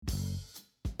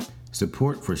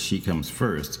Support for She Comes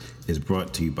First is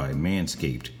brought to you by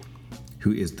Manscaped,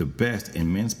 who is the best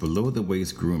in men's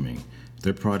below-the-waist grooming.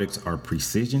 Their products are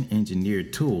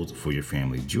precision-engineered tools for your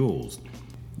family jewels.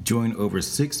 Join over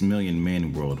 6 million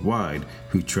men worldwide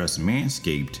who trust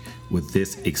Manscaped with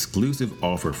this exclusive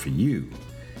offer for you.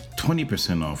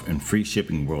 20% off and free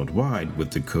shipping worldwide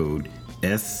with the code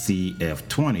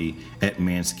SCF20 at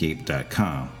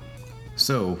manscaped.com.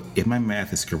 So, if my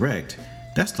math is correct,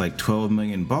 that's like 12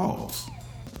 million balls.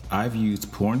 I've used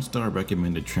porn star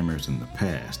recommended trimmers in the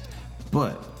past,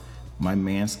 but my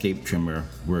Manscaped trimmer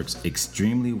works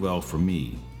extremely well for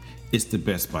me. It's the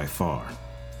best by far.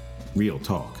 Real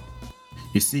talk.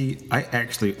 You see, I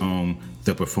actually own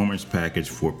the Performance Package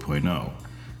 4.0.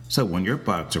 So when your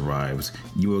box arrives,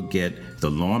 you will get the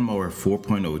Lawnmower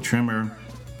 4.0 trimmer,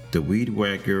 the Weed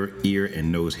Whacker ear and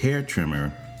nose hair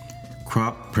trimmer,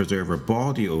 Crop Preserver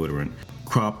ball deodorant,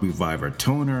 Crop Reviver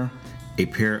toner, a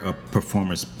pair of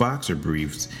Performance boxer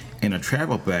briefs, and a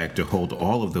travel bag to hold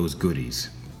all of those goodies.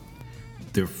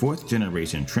 Their 4th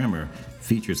generation trimmer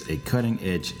features a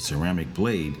cutting-edge ceramic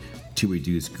blade to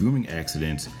reduce grooming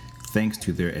accidents thanks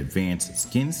to their advanced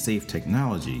skin-safe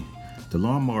technology. The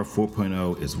Lawnmower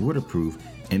 4.0 is waterproof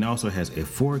and also has a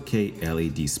 4K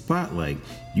LED spotlight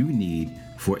you need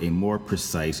for a more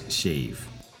precise shave.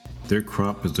 Their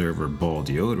Crop Preserver ball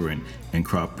deodorant and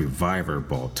Crop Reviver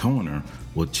ball toner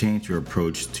will change your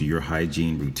approach to your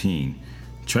hygiene routine.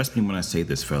 Trust me when I say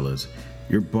this, fellas,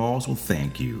 your balls will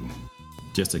thank you.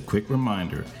 Just a quick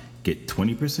reminder, get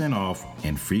 20% off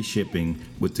and free shipping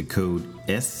with the code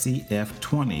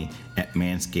SCF20 at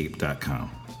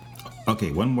manscaped.com.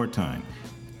 Okay, one more time.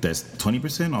 That's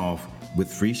 20% off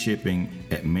with free shipping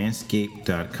at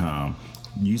manscaped.com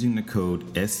using the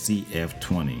code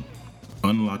SCF20.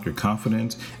 Unlock your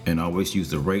confidence and always use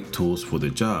the right tools for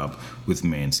the job with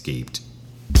Manscaped.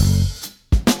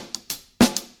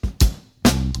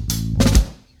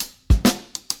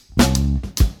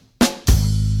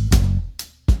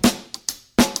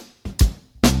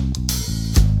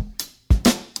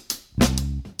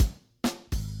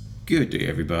 Good day,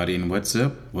 everybody, and what's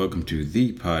up? Welcome to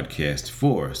the podcast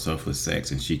for Selfless Sex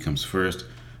and She Comes First.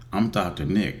 I'm Dr.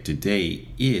 Nick. Today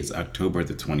is October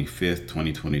the 25th,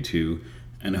 2022,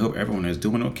 and I hope everyone is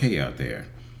doing okay out there.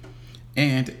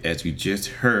 And as you just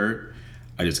heard,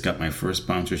 I just got my first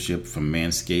sponsorship from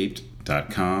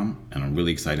Manscaped.com, and I'm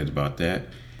really excited about that.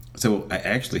 So I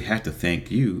actually have to thank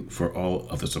you for all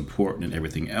of the support and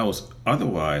everything else.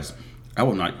 Otherwise, I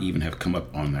will not even have come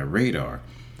up on their radar.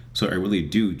 So I really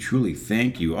do truly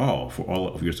thank you all for all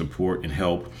of your support and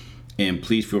help. And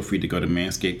please feel free to go to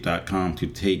manscaped.com to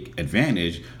take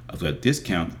advantage of the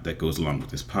discount that goes along with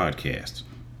this podcast.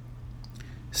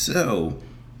 So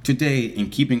today, in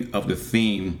keeping of the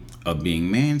theme of being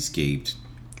manscaped,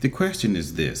 the question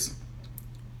is this: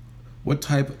 what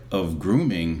type of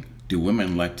grooming do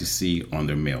women like to see on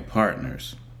their male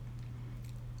partners?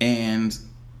 And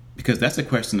because that's a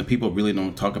question that people really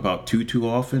don't talk about too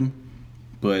often,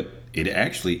 but it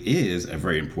actually is a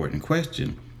very important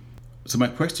question. So my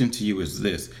question to you is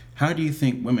this: how do you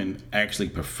think women actually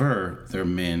prefer their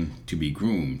men to be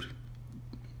groomed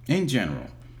in general?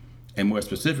 And more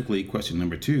specifically, question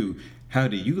number 2, how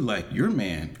do you like your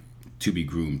man to be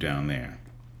groomed down there?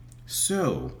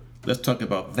 So let's talk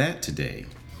about that today.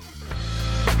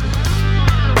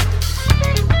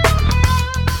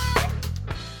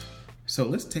 So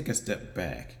let's take a step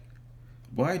back.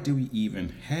 Why do we even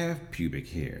have pubic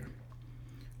hair?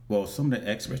 Well, some of the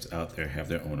experts out there have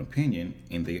their own opinion,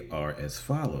 and they are as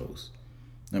follows.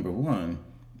 Number 1,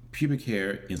 pubic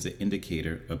hair is an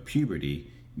indicator of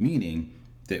puberty, meaning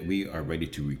that we are ready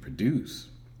to reproduce.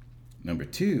 Number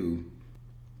 2,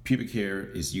 pubic hair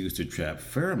is used to trap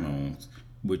pheromones,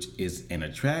 which is an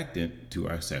attractant to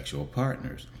our sexual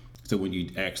partners. So when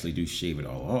you actually do shave it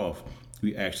all off,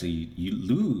 you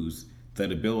lose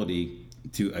that ability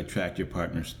to attract your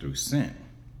partners through scent.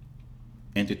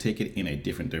 And to take it in a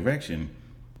different direction,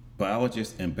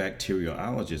 biologists and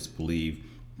bacteriologists believe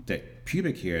that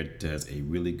pubic hair does a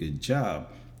really good job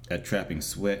at trapping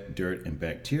sweat, dirt, and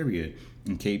bacteria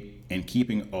and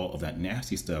keeping all of that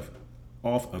nasty stuff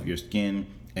off of your skin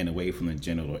and away from the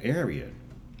genital area.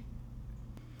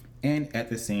 And at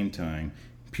the same time,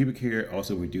 pubic hair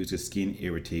also reduces skin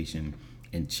irritation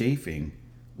and chafing,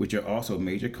 which are also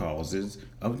major causes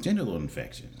of genital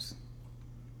infections.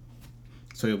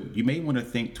 So you may want to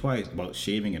think twice about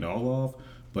shaving it all off,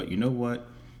 but you know what?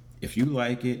 If you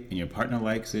like it and your partner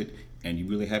likes it and you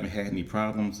really haven't had any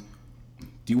problems,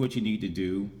 do what you need to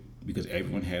do, because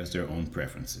everyone has their own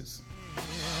preferences.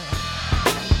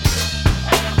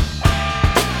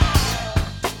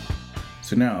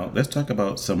 So now let's talk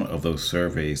about some of those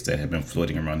surveys that have been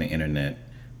floating around the internet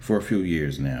for a few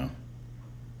years now.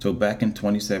 So back in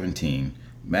 2017,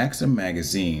 Maxim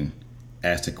magazine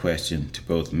asked a question to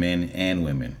both men and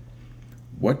women.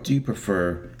 What do you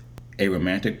prefer a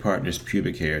romantic partner's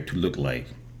pubic hair to look like?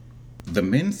 The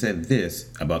men said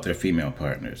this about their female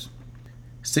partners.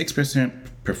 6%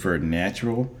 preferred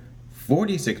natural,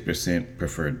 46%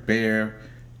 preferred bare,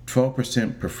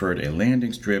 12% preferred a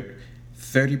landing strip,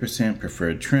 30%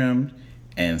 preferred trimmed,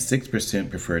 and 6%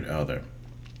 preferred other.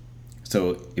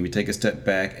 So if we take a step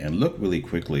back and look really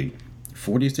quickly,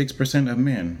 46% of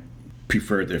men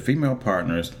preferred their female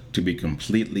partners to be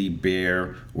completely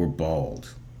bare or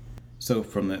bald. So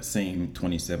from that same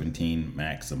 2017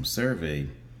 Maxim survey,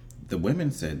 the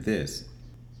women said this.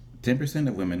 10%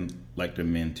 of women like their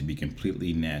men to be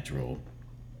completely natural.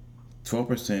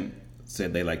 12%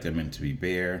 said they like their men to be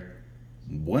bare.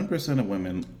 1% of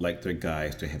women like their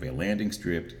guys to have a landing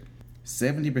strip.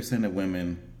 70% of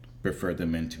women prefer the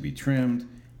men to be trimmed.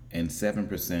 And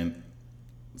 7%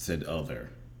 said other.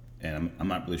 And I'm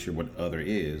not really sure what other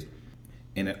is.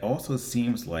 And it also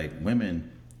seems like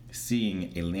women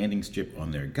seeing a landing strip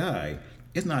on their guy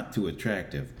is not too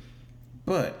attractive.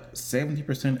 But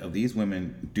 70% of these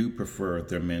women do prefer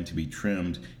their men to be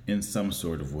trimmed in some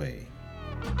sort of way.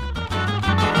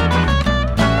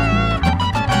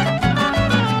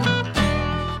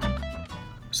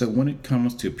 So when it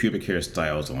comes to pubic hair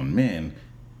styles on men,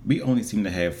 we only seem to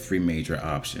have three major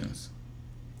options.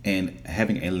 And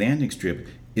having a landing strip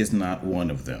is not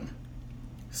one of them.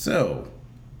 So,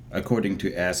 according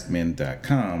to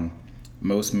AskMen.com,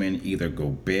 most men either go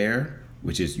bare,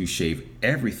 which is you shave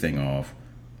everything off,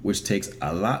 which takes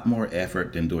a lot more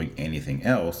effort than doing anything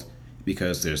else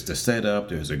because there's the setup,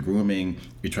 there's the grooming,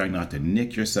 you're trying not to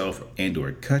nick yourself and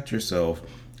or cut yourself,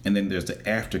 and then there's the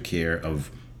aftercare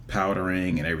of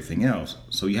powdering and everything else.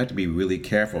 So you have to be really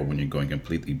careful when you're going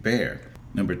completely bare.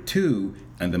 Number two,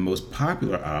 and the most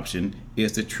popular option,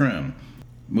 is the trim.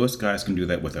 Most guys can do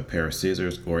that with a pair of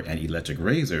scissors or an electric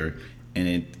razor,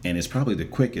 and it's probably the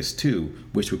quickest too,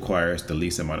 which requires the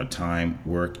least amount of time,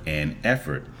 work, and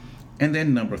effort. And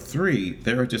then number three,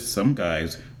 there are just some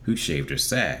guys who shave their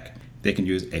sack. They can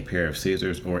use a pair of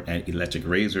scissors or an electric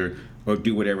razor or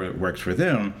do whatever works for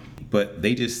them, but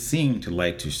they just seem to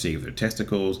like to shave their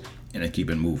testicles and then keep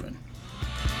it moving.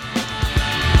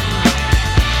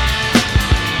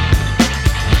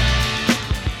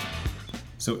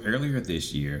 So earlier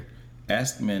this year,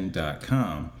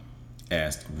 AskMen.com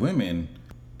asked women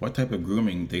what type of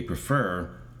grooming they prefer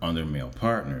on their male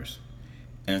partners.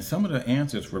 And some of the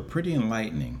answers were pretty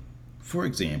enlightening. For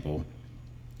example,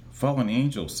 Fallen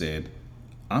Angel said,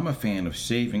 "I'm a fan of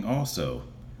shaving also.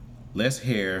 Less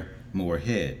hair, more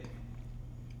head."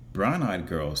 Brown Eyed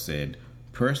Girl said,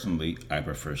 "Personally, I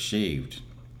prefer shaved."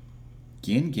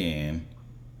 Gin Gan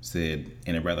said,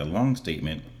 in a rather long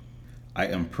statement, "I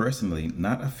am personally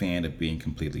not a fan of being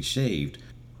completely shaved,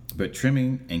 but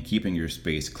trimming and keeping your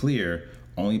space clear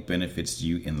only benefits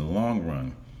you in the long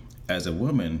run. As a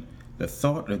woman, the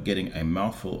thought of getting a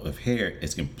mouthful of hair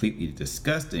is completely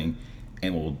disgusting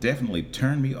and will definitely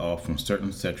turn me off from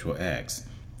certain sexual acts.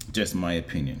 Just my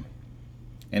opinion."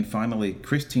 And finally,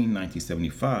 Christine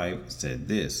 1975 said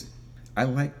this, "I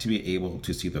like to be able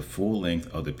to see the full length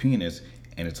of the penis,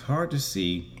 and it's hard to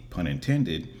see, pun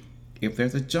intended, if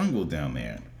there's a jungle down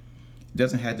there. It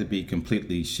doesn't have to be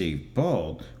completely shaved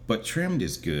bald, but trimmed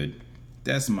is good.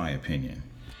 That's my opinion."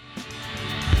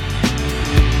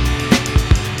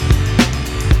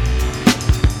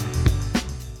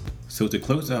 So to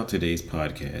close out today's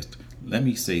podcast, let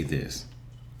me say this,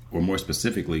 or more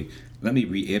specifically, let me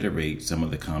reiterate some of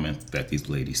the comments that these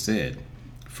ladies said.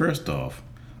 First off,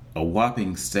 a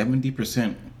whopping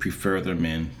 70% prefer their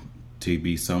men to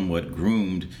be somewhat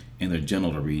groomed in their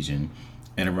genital region,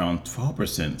 and around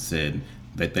 12% said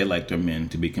that they like their men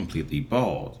to be completely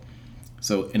bald.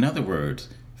 So in other words,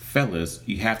 fellas,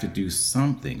 you have to do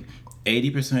something.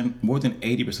 80%, more than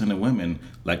 80% of women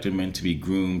like their men to be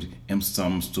groomed in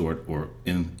some sort or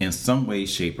in some way,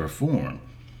 shape, or form.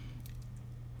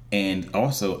 And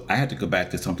also, I had to go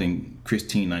back to something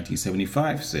Christine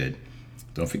 1975 said.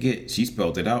 Don't forget, she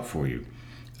spelled it out for you.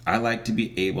 "I like to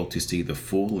be able to see the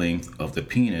full length of the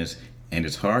penis, and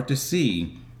it's hard to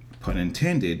see, pun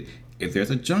intended, if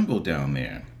there's a jungle down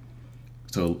there."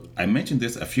 So I mentioned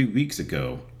this a few weeks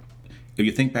ago. If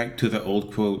you think back to the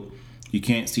old quote, "You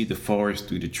can't see the forest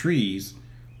through the trees,"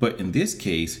 but in this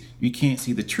case, you can't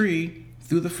see the tree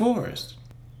through the forest.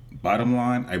 Bottom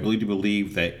line, I really do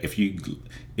believe that if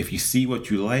you see what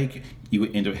you like, you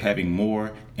would end up having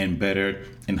more and better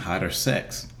and hotter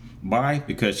sex. Why?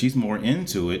 Because she's more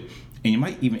into it, and you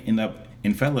might even end up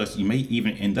And fellas, you may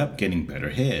even end up getting better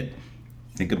head.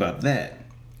 Think about that.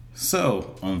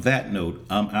 So, on that note,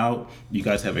 I'm out. You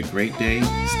guys have a great day.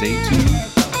 Stay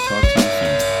tuned.